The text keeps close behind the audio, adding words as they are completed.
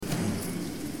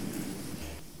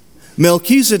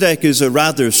Melchizedek is a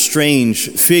rather strange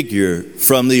figure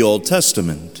from the Old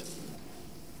Testament.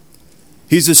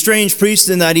 He's a strange priest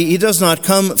in that he does not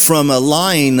come from a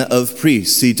line of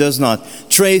priests. He does not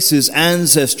trace his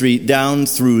ancestry down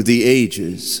through the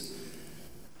ages.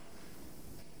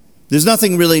 There's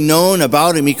nothing really known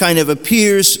about him. He kind of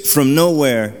appears from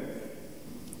nowhere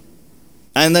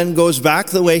and then goes back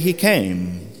the way he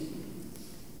came.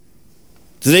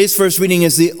 Today's first reading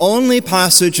is the only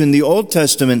passage in the Old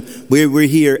Testament where we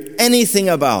hear anything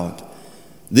about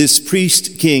this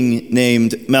priest-king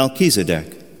named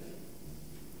Melchizedek.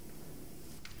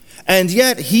 And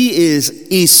yet he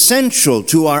is essential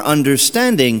to our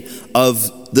understanding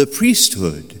of the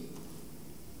priesthood.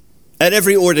 At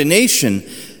every ordination,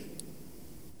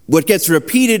 what gets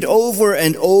repeated over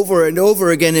and over and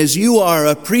over again is, you are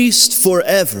a priest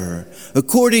forever,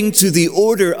 according to the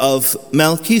order of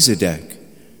Melchizedek.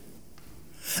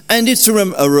 And it's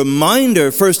a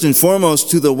reminder, first and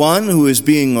foremost, to the one who is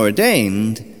being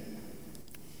ordained,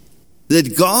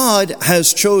 that God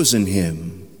has chosen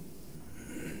him.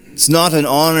 It's not an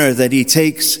honor that he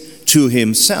takes to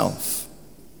himself.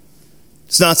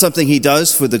 It's not something he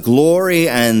does for the glory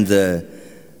and the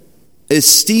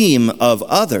esteem of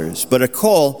others, but a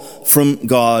call from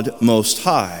God Most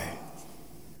High.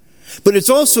 But it's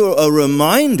also a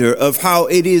reminder of how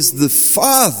it is the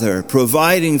Father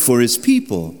providing for his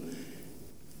people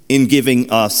in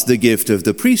giving us the gift of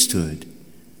the priesthood.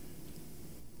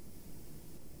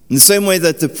 In the same way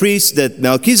that that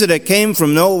Melchizedek came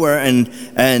from nowhere and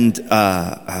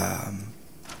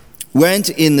went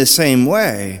in the same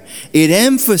way, it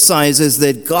emphasizes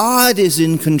that God is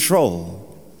in control.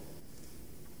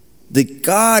 That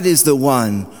God is the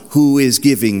one who is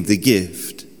giving the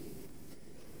gift.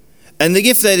 And the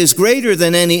gift that is greater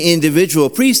than any individual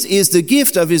priest is the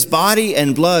gift of his body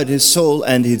and blood, his soul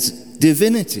and his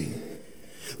divinity,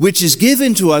 which is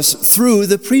given to us through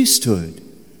the priesthood.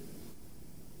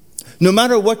 No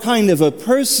matter what kind of a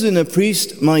person a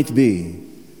priest might be,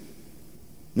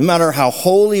 no matter how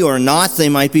holy or not they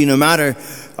might be, no matter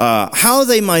how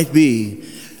they might be,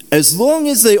 as long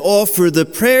as they offer the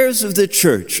prayers of the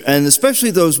church, and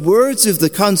especially those words of the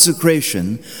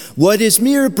consecration, what is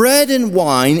mere bread and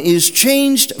wine is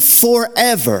changed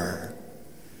forever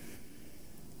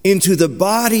into the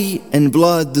body and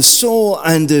blood, the soul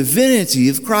and divinity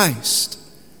of Christ.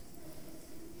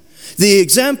 The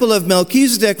example of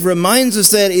Melchizedek reminds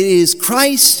us that it is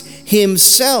Christ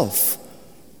himself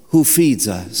who feeds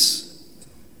us.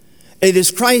 It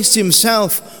is Christ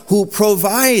himself who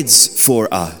provides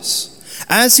for us,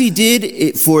 as he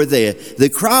did for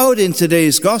the crowd in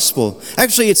today's gospel.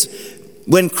 Actually, it's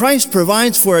when Christ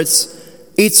provides for us,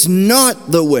 it's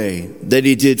not the way that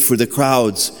he did for the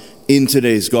crowds in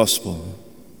today's gospel.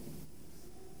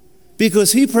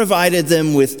 Because he provided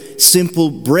them with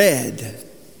simple bread,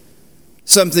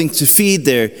 something to feed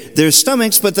their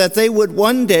stomachs, but that they would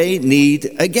one day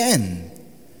need again.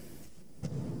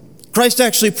 Christ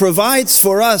actually provides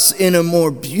for us in a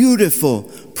more beautiful,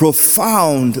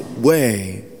 profound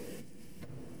way,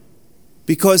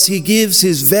 because he gives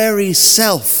his very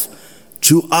self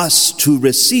to us to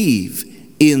receive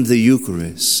in the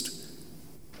Eucharist.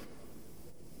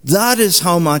 That is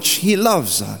how much he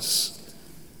loves us.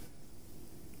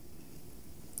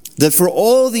 That for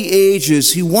all the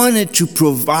ages, he wanted to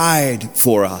provide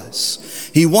for us.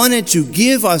 He wanted to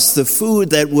give us the food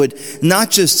that would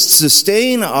not just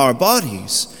sustain our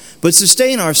bodies, but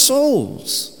sustain our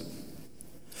souls.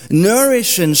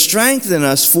 Nourish and strengthen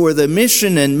us for the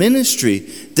mission and ministry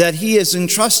that he has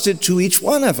entrusted to each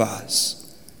one of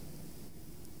us.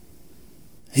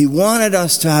 He wanted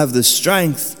us to have the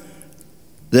strength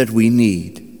that we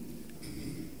need.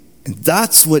 And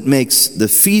that's what makes the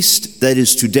feast that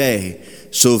is today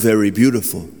so very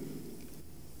beautiful.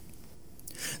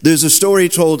 There's a story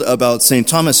told about St.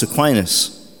 Thomas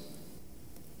Aquinas.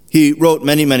 He wrote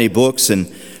many, many books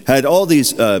and had all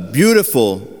these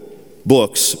beautiful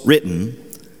books written.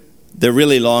 They're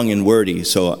really long and wordy,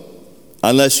 so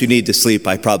unless you need to sleep,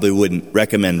 I probably wouldn't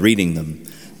recommend reading them.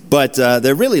 But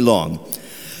they're really long.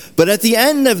 But at the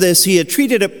end of this, he had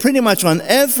treated it pretty much on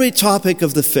every topic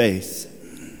of the faith.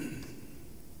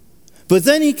 But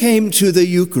then he came to the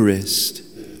Eucharist.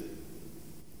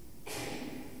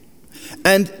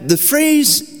 And the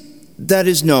phrase that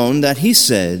is known that he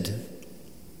said,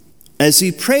 as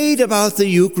he prayed about the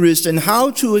Eucharist and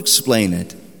how to explain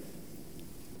it,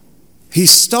 he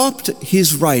stopped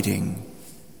his writing.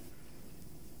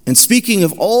 And speaking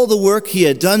of all the work he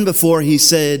had done before, he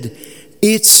said,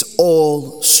 "It's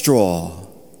all straw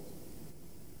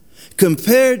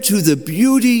compared to the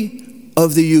beauty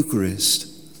of the Eucharist."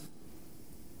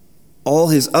 all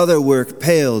his other work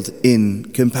paled in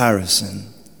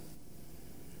comparison.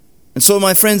 And so,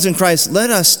 my friends in Christ, let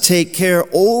us take care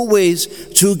always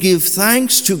to give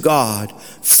thanks to God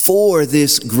for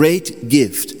this great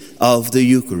gift of the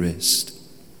Eucharist,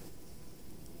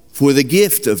 for the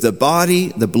gift of the body,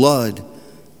 the blood,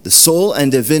 the soul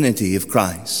and divinity of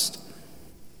Christ.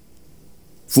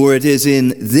 For it is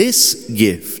in this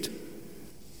gift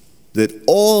that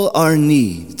all our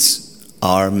needs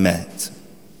are met.